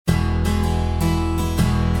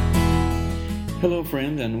Hello,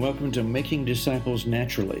 friend, and welcome to Making Disciples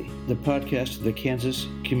Naturally, the podcast of the Kansas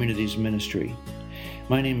Communities Ministry.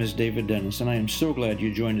 My name is David Dennis, and I am so glad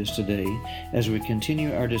you joined us today as we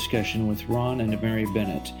continue our discussion with Ron and Mary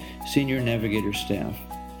Bennett, Senior Navigator staff.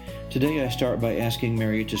 Today I start by asking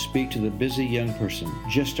Mary to speak to the busy young person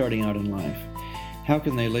just starting out in life. How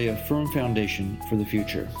can they lay a firm foundation for the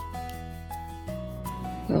future?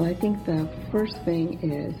 Well, I think the first thing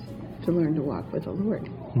is to learn to walk with the Lord.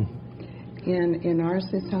 And in our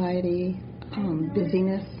society,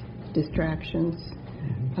 busyness, distractions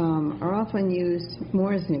are often used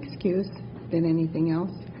more as an excuse than anything else.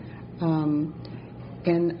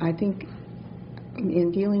 And I think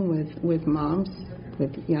in dealing with moms,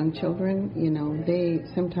 with young children, you know,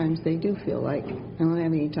 sometimes they do feel like, I don't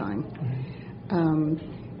have any time.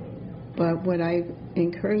 But what I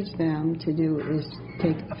encourage them to do is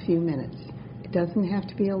take a few minutes. It doesn't have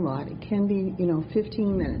to be a lot. It can be,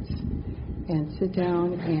 15 minutes. And sit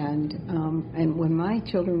down and when my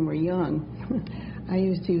children were young, I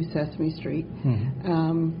used to use Sesame Street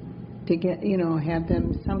to get, have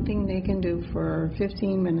them something they can do for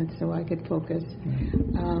 15 minutes so I could focus,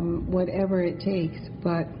 whatever it takes.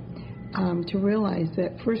 But to realize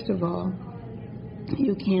that, first of all,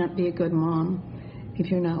 you can't be a good mom if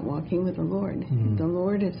you're not walking with the Lord. The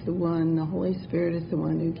Lord is the one, the Holy Spirit is the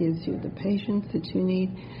one who gives you the patience that you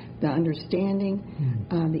need, the understanding,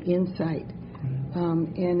 the insight.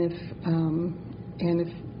 And if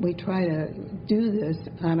we try to do this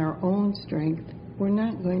on our own strength, we're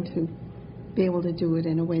not going to be able to do it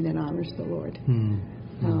in a way that honors the Lord,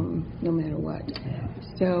 no matter what.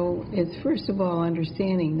 So it's first of all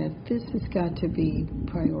understanding that this has got to be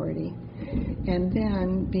priority, and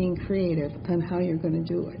then being creative on how you're going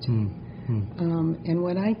to do it. And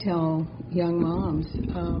what I tell young moms,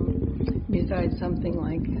 besides something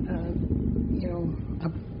like, a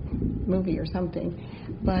movie or something,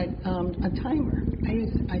 but a timer.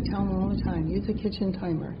 I tell them all the time, use a kitchen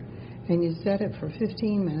timer, and you set it for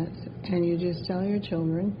 15 minutes, and you just tell your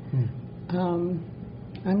children,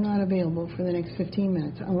 I'm not available for the next 15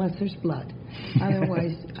 minutes unless there's blood.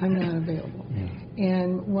 Otherwise, I'm not available.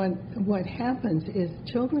 And what happens is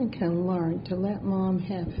children can learn to let mom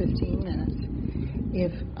have 15 minutes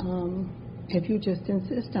if you just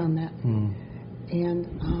insist on that. And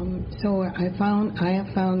so I have found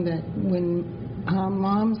that when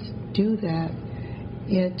moms do that,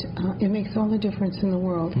 it makes all the difference in the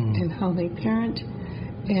world in how they parent,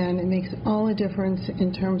 and it makes all the difference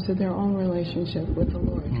in terms of their own relationship with the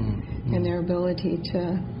Lord and their ability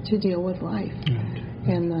to deal with life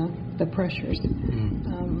and the pressures.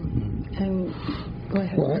 And go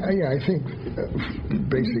ahead. Well, I think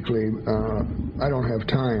basically I don't have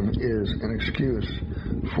time is an excuse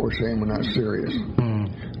for saying we're not serious.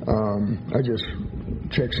 I just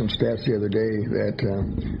checked some stats the other day that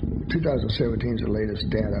 2017 is the latest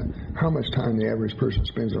data, how much time the average person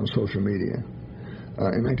spends on social media.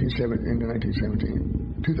 In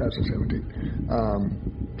 2017,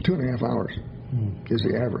 2.5 hours is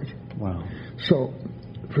the average. Wow. So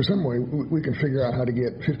for some way, we can figure out how to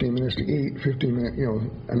get 15 minutes to eat, 15 minutes,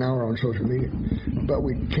 an hour on social media. But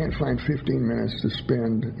we can't find 15 minutes to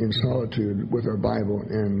spend in solitude with our Bible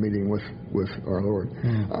and meeting with our Lord.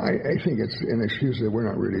 I think it's an excuse that we're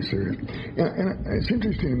not really serious. And it's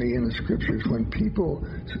interesting to me in the Scriptures when people,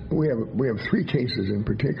 we have 3 cases in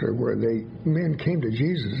particular where men came to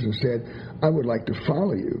Jesus and said, I would like to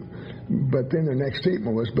follow you. But then their next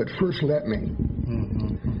statement was, but first let me.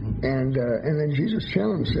 And then Jesus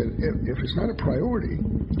challenged and said, if it's not a priority,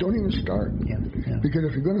 don't even start. Because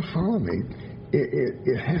if you're going to follow me,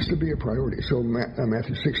 it has to be a priority. So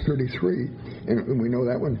Matthew 6:33, and we know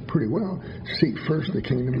that one pretty well, seek first the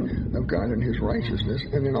kingdom of God and his righteousness,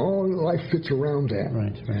 and then all life fits around that.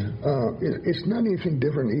 It's not anything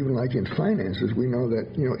different even like in finances. We know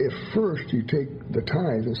that, if first you take the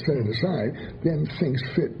tithe and set it aside, then things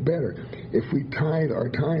fit better. If we tithe our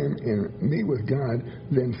time and meet with God,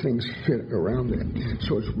 then things fit around that.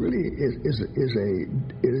 So it's really it is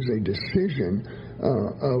a decision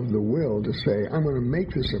of the will to say, I'm going to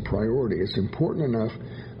make this a priority. It's important enough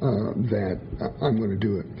that I'm going to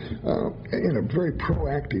do it in a very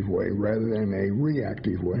proactive way rather than a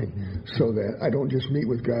reactive way, so that I don't just meet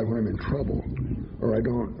with God when I'm in trouble, or I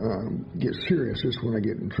don't get serious just when I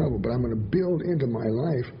get in trouble, but I'm going to build into my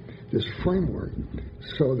life this framework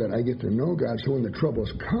so that I get to know God, so when the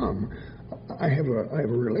troubles come, I have a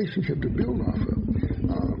relationship to build off of.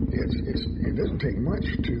 It doesn't take much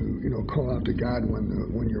to call out to God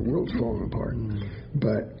when your world's falling apart,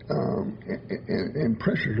 but and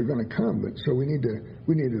pressures are going to come. But so we need to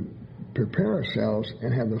prepare ourselves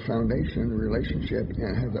and have the foundation, the relationship,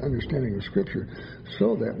 and have the understanding of Scripture,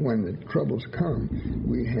 so that when the troubles come,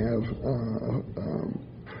 we have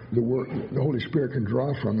the Holy Spirit can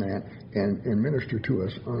draw from that and minister to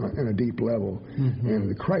us on a deep level. And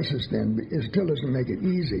the crisis then, it still doesn't make it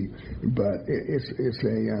easy, but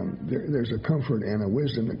there's a comfort and a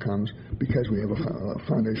wisdom that comes because we have a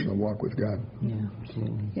foundational walk with God. Yeah,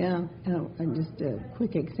 absolutely. Yeah, just a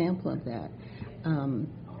quick example of that.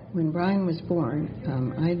 When Brian was born,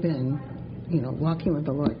 I'd been, walking with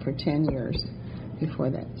the Lord for 10 years before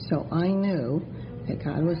that. So I knew that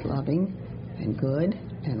God was loving and good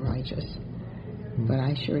and righteous. But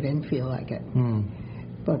I sure didn't feel like it.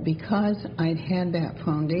 But because I'd had that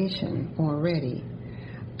foundation already,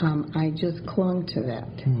 I just clung to that.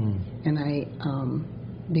 And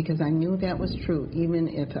because I knew that was true, even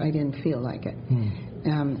if I didn't feel like it.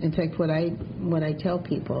 In fact, what I tell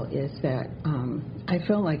people is that I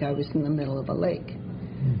felt like I was in the middle of a lake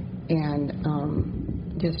and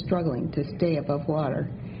just struggling to stay above water.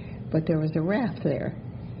 But there was a raft there,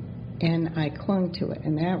 and I clung to it,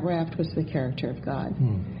 and that raft was the character of God.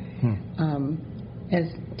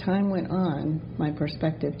 As time went on, my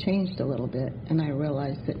perspective changed a little bit, and I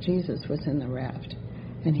realized that Jesus was in the raft,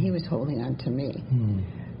 and he was holding on to me.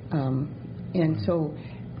 And so,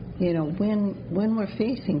 when we're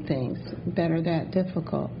facing things that are that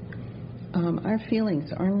difficult, our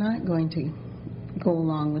feelings are not going to go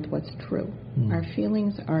along with what's true. Our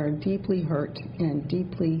feelings are deeply hurt and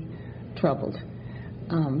deeply troubled.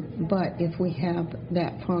 But if we have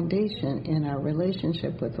that foundation in our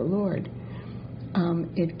relationship with the Lord,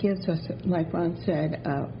 it gives us, like Ron said,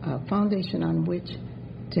 a foundation on which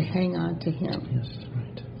to hang on to Him. Yes,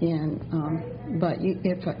 right. And but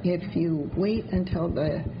if you wait until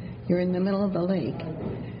you're in the middle of the lake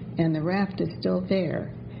and the raft is still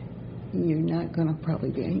there, you're not going to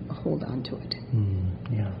probably hold on to it.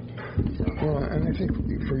 Yeah. Well, and I think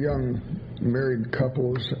for young married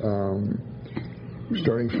couples,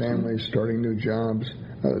 starting families, starting new jobs,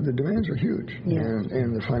 the demands are huge,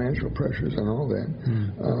 and the financial pressures and all that.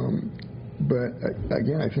 But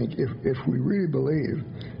again, I think if we really believe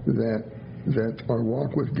that our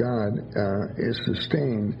walk with God is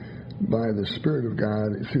sustained by the Spirit of God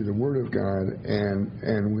through the Word of God,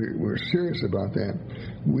 and we're serious about that,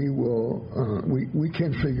 we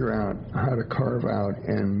can figure out how to carve out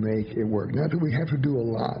and make it work. Not that we have to do a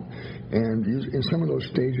lot, and in some of those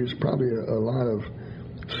stages, probably a lot of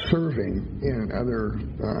serving in other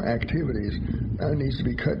activities needs to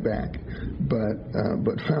be cut back, but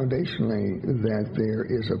foundationally that there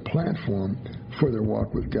is a platform for their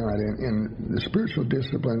walk with God, and the spiritual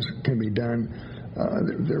disciplines can be done.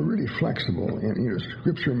 They're really flexible, and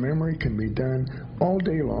scripture memory can be done all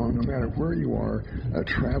day long, no matter where you are,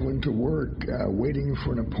 traveling to work, waiting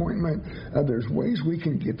for an appointment. There's ways we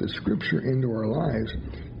can get the scripture into our lives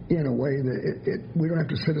in a way that we don't have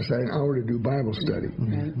to set aside an hour to do Bible study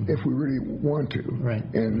if we really want to. Right.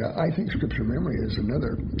 And I think scripture memory is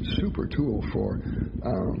another super tool for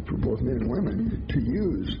both men and women to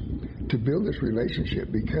use to build this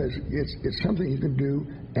relationship, because it's something you can do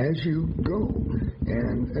as you go,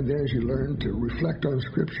 and then as you learn to reflect on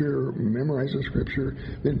Scripture, memorize the Scripture,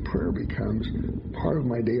 then prayer becomes part of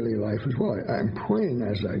my daily life as well. I'm praying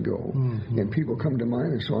as I go, and people come to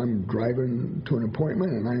mind, and so I'm driving to an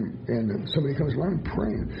appointment, and somebody comes along, I'm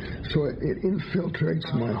praying. So it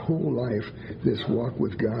infiltrates my whole life, this walk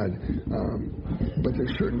with God. But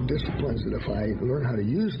there's certain disciplines that if I learn how to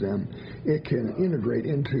use them, it can integrate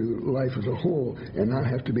into life as a whole and not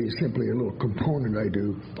have to be simply a little component I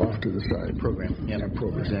do off to the side. Program.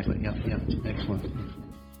 Exactly. Yep. Excellent.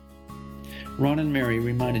 Ron and Mary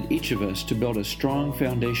reminded each of us to build a strong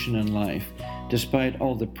foundation in life, despite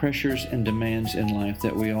all the pressures and demands in life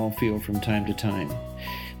that we all feel from time to time.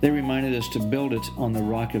 They reminded us to build it on the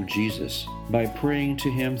rock of Jesus by praying to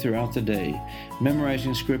Him throughout the day,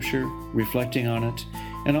 memorizing Scripture, reflecting on it,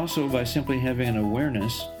 and also by simply having an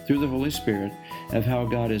awareness through the Holy Spirit of how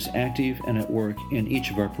God is active and at work in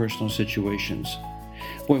each of our personal situations.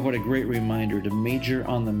 Boy, what a great reminder to major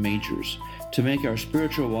on the majors, to make our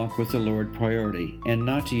spiritual walk with the Lord priority, and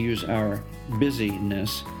not to use our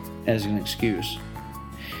busyness as an excuse.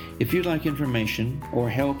 If you'd like information or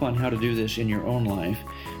help on how to do this in your own life,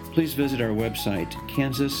 please visit our website,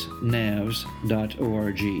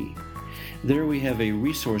 kansasnavs.org. There we have a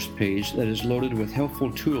resource page that is loaded with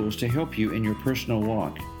helpful tools to help you in your personal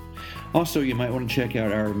walk. Also, you might want to check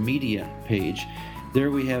out our media page. There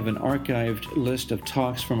we have an archived list of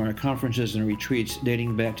talks from our conferences and retreats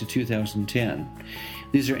dating back to 2010.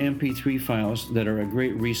 These are MP3 files that are a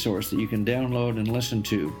great resource that you can download and listen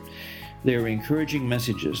to. They are encouraging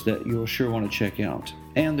messages that you'll sure want to check out,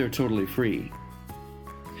 and they're totally free.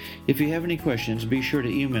 If you have any questions, be sure to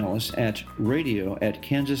email us at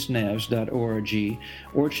radio@kansasnavs.org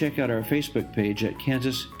or check out our Facebook page at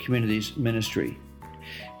Kansas Communities Ministry.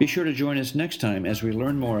 Be sure to join us next time as we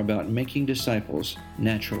learn more about making disciples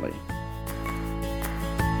naturally.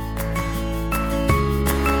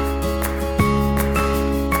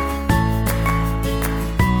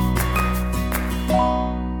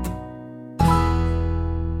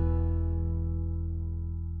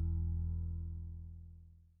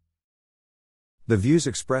 The views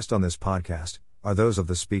expressed on this podcast are those of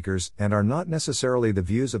the speakers and are not necessarily the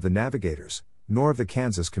views of the navigators, nor of the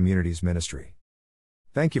Kansas Communities Ministry.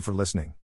 Thank you for listening.